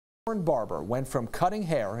Barber went from cutting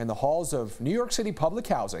hair in the halls of New York City public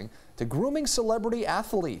housing to grooming celebrity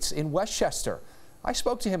athletes in Westchester. I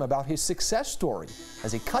spoke to him about his success story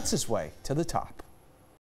as he cuts his way to the top.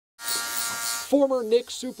 Former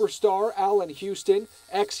Knicks superstar Allen Houston,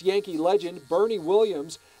 ex-Yankee legend Bernie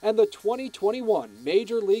Williams, and the 2021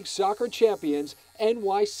 Major League Soccer champions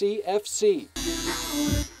NYCFC.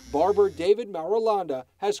 Barber David Marulanda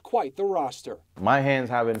has quite the roster. My hands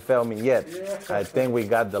haven't failed me yet. I think we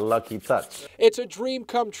got the lucky touch. It's a dream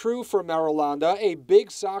come true for Marulanda, a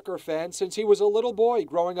big soccer fan since he was a little boy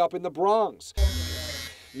growing up in the Bronx.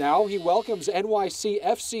 Now he welcomes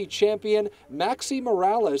NYCFC champion Maxi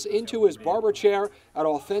Morales into his barber chair at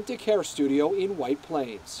Authentic Hair Studio in White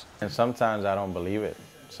Plains. And sometimes I don't believe it.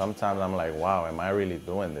 Sometimes I'm like, wow, am I really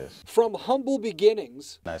doing this? From humble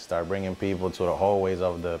beginnings, I start bringing people to the hallways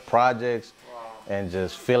of the projects and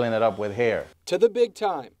just filling it up with hair. To the big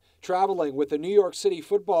time, traveling with the New York City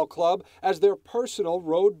Football Club as their personal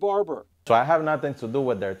road barber. So I have nothing to do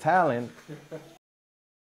with their talent.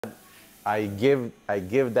 I give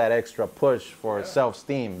that extra push for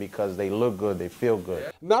self-esteem because they look good, they feel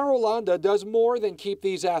good. Marulanda does more than keep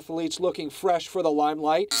these athletes looking fresh for the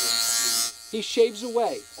limelight. He shaves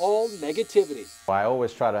away all negativity. I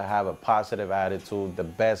always try to have a positive attitude, the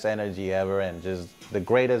best energy ever, and just the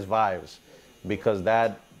greatest vibes, because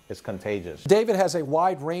that is contagious. David has a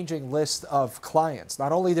wide-ranging list of clients.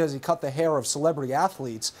 Not only does he cut the hair of celebrity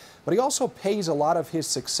athletes, but he also pays a lot of his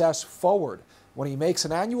success forward when he makes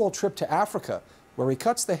an annual trip to Africa, where he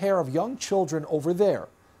cuts the hair of young children over there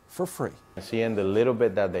for free. Seeing the little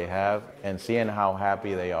bit that they have and seeing how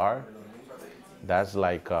happy they are, that's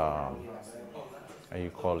like, how you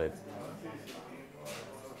call it?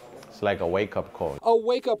 It's like a wake-up call. A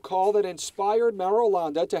wake-up call that inspired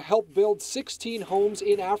Marulanda to help build 16 homes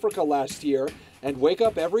in Africa last year and wake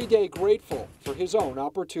up every day grateful for his own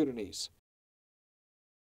opportunities.